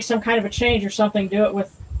wanting to make some kind of a change or something, do it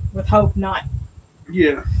with hope, not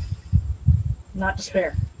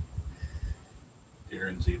despair.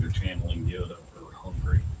 Darren's either channeling Yoda or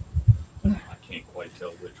hungry. I can't quite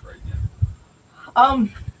tell which right now.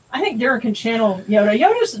 I think Darren can channel Yoda.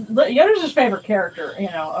 Yoda's his favorite character,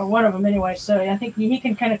 or one of them anyway. So I think he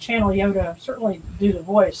can kind of channel Yoda, certainly do the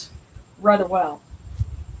voice rather well.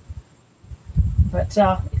 But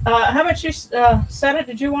how about you, Seta?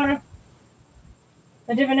 Did you want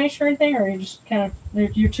a divination or anything, or are you just kind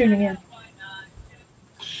of you're tuning in?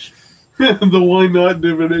 The why not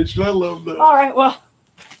divination. I love that. All right, well,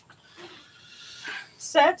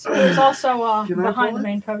 Set is also behind the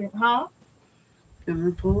main podium. Huh? Can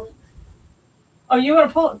we pull it? Oh, you want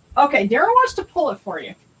to pull it? Okay, Darren wants to pull it for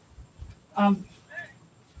you.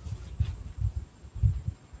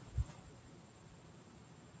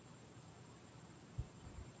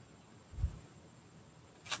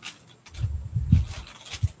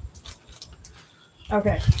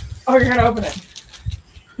 Okay. Oh, you're gonna open it.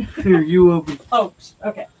 Here, you open. Oh,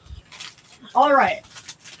 okay. All right.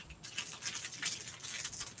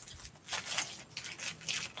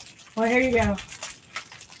 Well, here you go.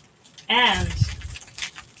 And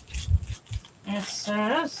it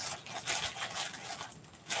says,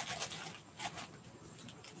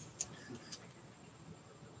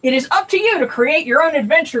 it is up to you to create your own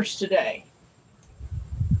adventures today.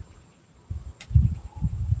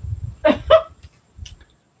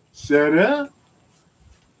 Seta,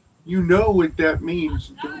 you know what that means,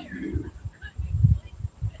 don't you?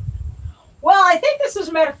 Well, I think this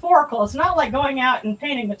is metaphorical. It's not like going out and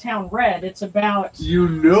painting the town red. It's about... You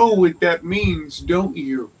know what that means, don't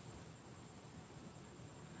you?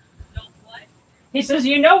 He says,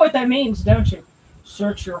 you know what that means, don't you?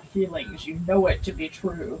 Search your feelings. You know it to be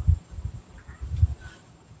true.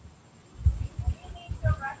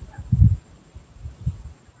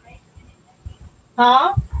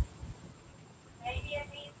 Huh? Maybe it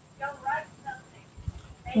means go write something.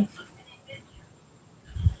 Maybe it's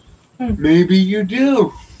an adventure. Maybe you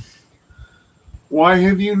do. Why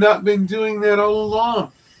have you not been doing that all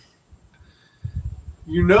along?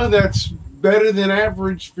 You know that's better than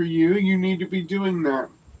average for you. You need to be doing that.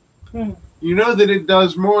 You know that it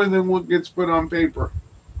does more than what gets put on paper.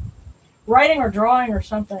 Writing or drawing or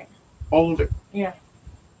something. All of it. Yeah.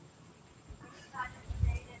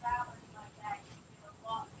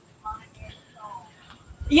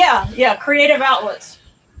 Yeah, creative outlets.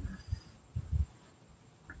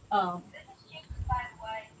 Oh,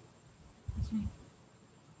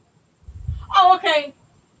 okay.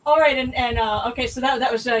 All right, and okay, so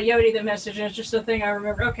that was Yodi that message, and it's just a thing I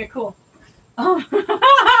remember. Okay, cool. Oh,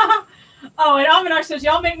 and Amun says,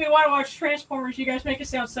 y'all make me want to watch Transformers. You guys make it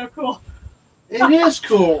sound so cool. It is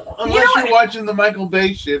cool. Unless you're watching the Michael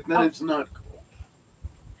Bay shit, then it's not cool.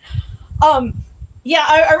 Yeah,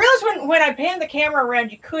 I realized when I panned the camera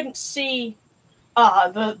around, you couldn't see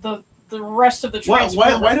the rest of the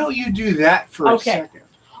Transformers. Why don't you do that for a second?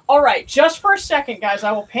 All right, just for a second, guys.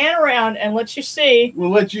 I will pan around and let you see. We'll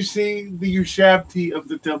let you see the Ushabti of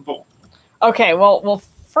the temple. Okay, well,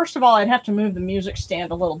 first of all, I'd have to move the music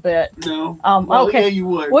stand a little bit. No. Okay. Yeah, you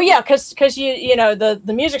would. Well, yeah, because you know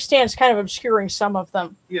the music stand's kind of obscuring some of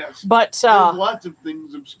them. Yes. But there's lots of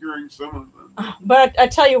things obscuring some of them. But I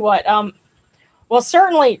tell you what, well,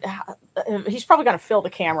 certainly he's probably going to fill the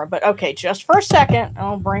camera. But okay, just for a second,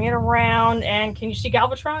 I'll bring it around. And can you see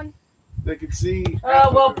Galvatron? They can see.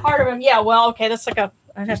 Well, part of him. Yeah. Well, okay, that's like a.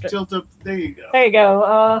 I have to tilt up. There you go. There you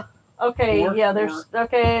go. Okay. More, yeah. There's.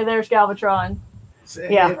 Okay. There's Galvatron.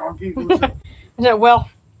 Yeah. Well,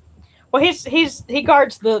 he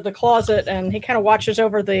guards the closet and he kind of watches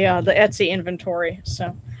over the Etsy inventory.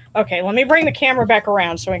 So, okay, let me bring the camera back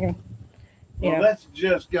around so I can. That's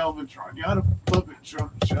just Galvatron. You ought to flip it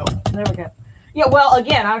from the shelf. There we go. Yeah. Well,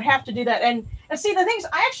 again, I would have to do that and see the things.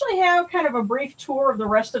 I actually have kind of a brief tour of the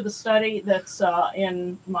rest of the study that's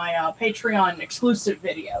in my Patreon exclusive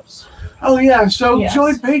videos. Oh yeah, so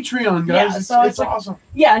join Patreon, guys. Yeah, it's like, awesome.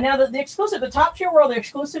 Yeah, now the exclusive, the top tier where all the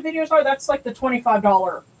exclusive videos are, that's like the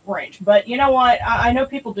 $25 range. But you know what? I know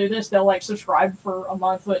people do this. They'll like subscribe for a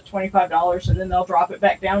month at $25, and then they'll drop it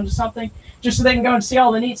back down to something just so they can go and see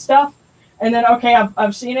all the neat stuff. And then, okay,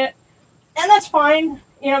 I've seen it, and that's fine,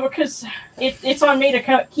 you know, because it's on me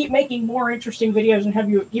to keep making more interesting videos and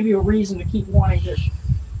give you a reason to keep wanting to,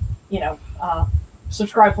 you know,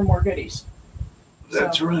 subscribe for more goodies.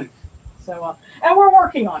 That's right. So, and we're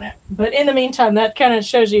working on it. But in the meantime, that kind of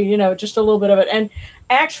shows you, you know, just a little bit of it. And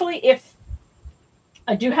actually, if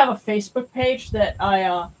I do have a Facebook page that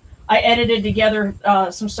I edited together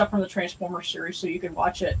some stuff from the Transformers series, so you can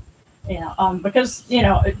watch it. Yeah, because you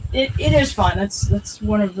know it is fun. That's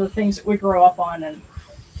one of the things that we grow up on, and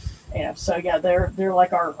you know, so yeah, they're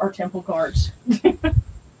like our temple guards.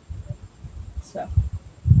 So,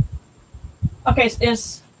 okay,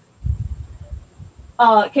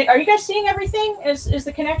 are you guys seeing everything? Is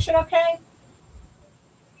the connection okay?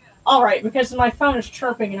 All right, because my phone is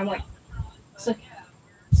chirping, and I'm like,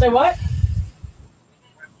 say what?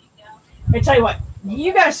 Let me tell you what,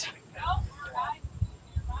 you guys.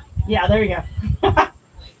 Yeah, there you go.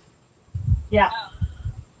 Yeah.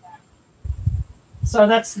 So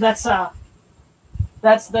that's Galvatron.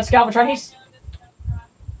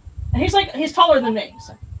 He's taller than me.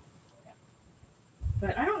 So.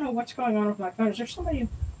 But I don't know what's going on with my phone. Is there somebody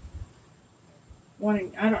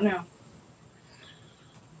wanting? I don't know.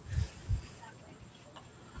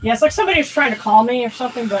 Yeah, it's like somebody's trying to call me or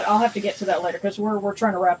something, but I'll have to get to that later because we're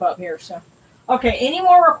trying to wrap up here. So, okay, any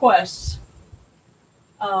more requests?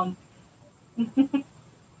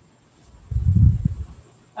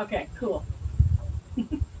 Okay, cool.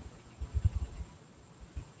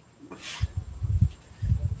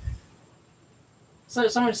 So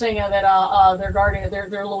someone's saying that their guardian, their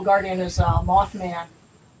little guardian is Mothman.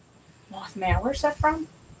 Mothman, where's that from?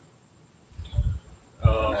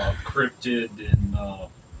 Cryptid in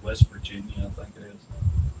West Virginia, I think it is.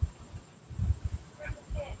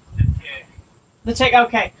 The Tick.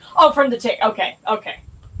 Okay. Oh, from the Tick. Okay. Okay.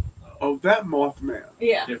 Oh, that Mothman.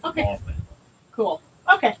 Yeah. Different Okay. Mothman. Cool.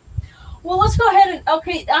 Okay. Well, let's go ahead and,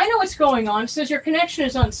 okay, I know what's going on. It says your connection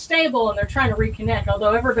is unstable and they're trying to reconnect,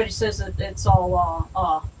 although everybody says that it's all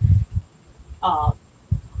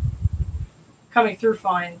coming through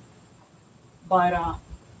fine. But,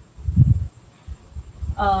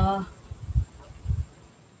 well,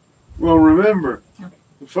 remember,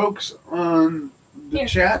 the folks on the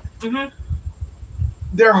chat,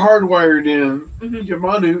 they're hardwired in.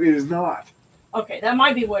 Yamanu is not. Okay, that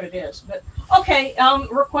might be what it is. But, okay,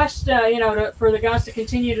 request, for the guys to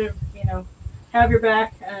continue to, have your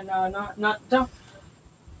back and don't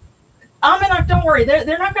worry.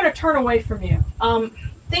 They're not going to turn away from you.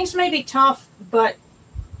 Things may be tough, but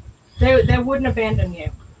they wouldn't abandon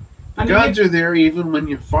you. The gods are there even when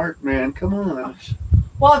you fart, man. Come on.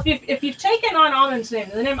 Well, if you've taken on Amun's name,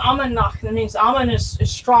 the name Amunach, that means Amun is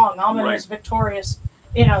strong. Amun is victorious.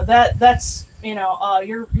 That's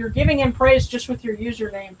you're giving him praise just with your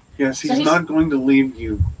username. Yes, he's not going to leave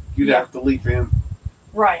you. You'd have to leave him.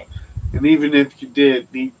 Right. And even if you did,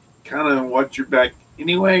 he kind of watch your back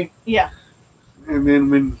anyway. Yeah. And then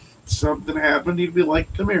when something happened, he'd be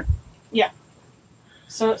like, "Come here." Yeah.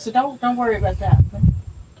 So don't worry about that.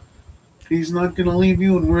 He's not going to leave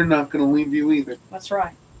you, and we're not going to leave you either. That's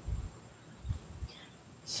right.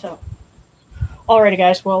 So, alrighty,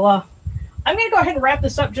 guys. Well, I'm going to go ahead and wrap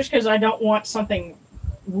this up just because I don't want something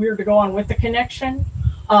weird to go on with the connection.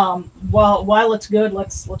 While it's good,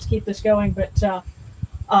 let's keep this going. But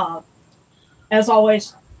as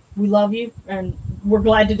always, we love you, and we're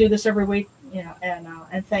glad to do this every week.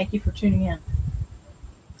 And thank you for tuning in.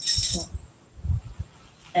 So,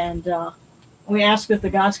 and we ask that the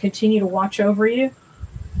gods continue to watch over you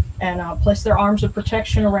and place their arms of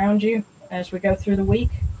protection around you as we go through the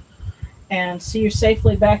week, and see you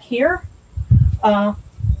safely back here on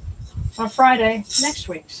Friday next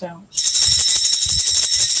week. So,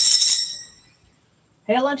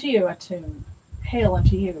 hail unto you, Amun. Hail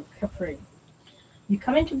unto you, Capri. You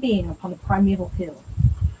come into being upon the primeval hill.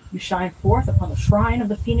 You shine forth upon the shrine of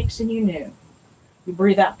the phoenix in Unu. You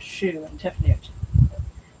breathe out Shu and Tefnut.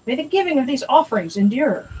 May the giving of these offerings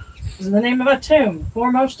endure. As in the name of Atum,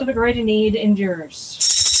 foremost of the great need endures.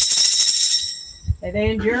 May they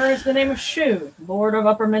endure as the name of Shu, Lord of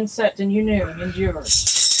Upper Menset and Unu, endures.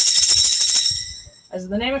 As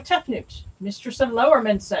the name of Tefnut, Mistress of Lower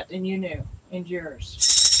Menset and Unu, endures.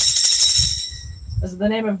 As the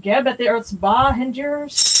name of Geb at the Earth's Ba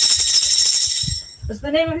endures. As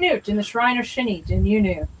the name of Nut in the Shrine of Shinit in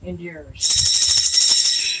Unu endures.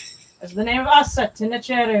 As the name of Aset in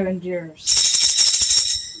Necheru endures.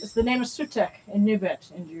 As the name of Sutek in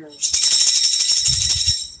Nubet endures.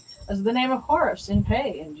 As the name of Horus in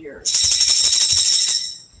Pei endures.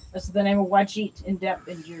 As the name of Wajit in Dep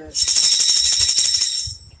endures.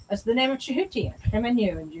 As the name of Chehuti in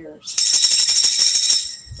Kemenu endures.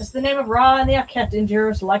 As the name of Ra and the Aket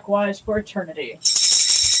endures likewise for eternity.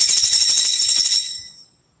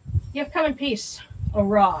 You have come in peace, O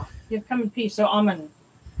Ra. You have come in peace, O Amun,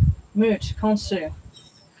 Mut, Khonsu.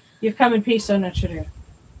 You have come in peace, O Necheru.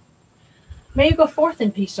 May you go forth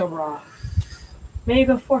in peace, O Ra. May you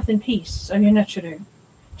go forth in peace, O Necheru,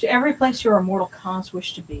 to every place your immortal Khans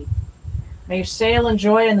wish to be. May you sail in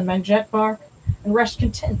joy in the Menjet bark, and rest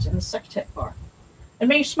content in the Sektet bark. And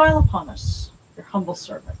may you smile upon us, your humble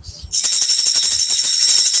servants.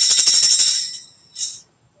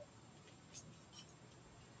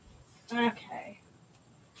 Okay.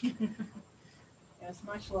 Yes,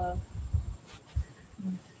 much love.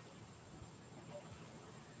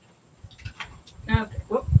 Okay.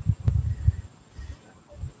 Whoop.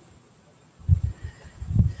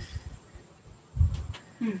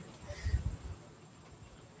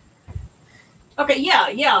 Okay, yeah,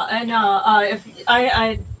 and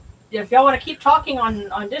if y'all want to keep talking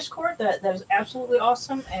on Discord, that is absolutely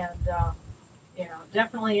awesome, and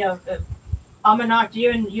definitely Amanok,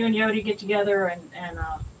 you and Yodi get together, and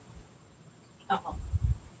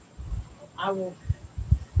I will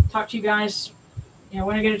talk to you guys.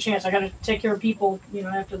 When I get a chance. I got to take care of people,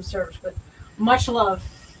 after the service. But much love.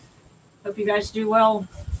 Hope you guys do well.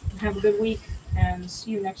 Have a good week, and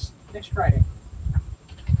see you next Friday.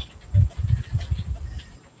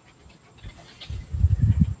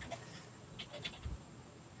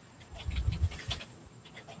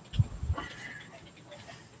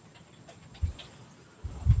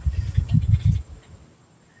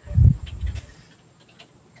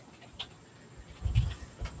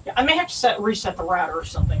 I may have to reset the router or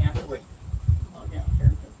something.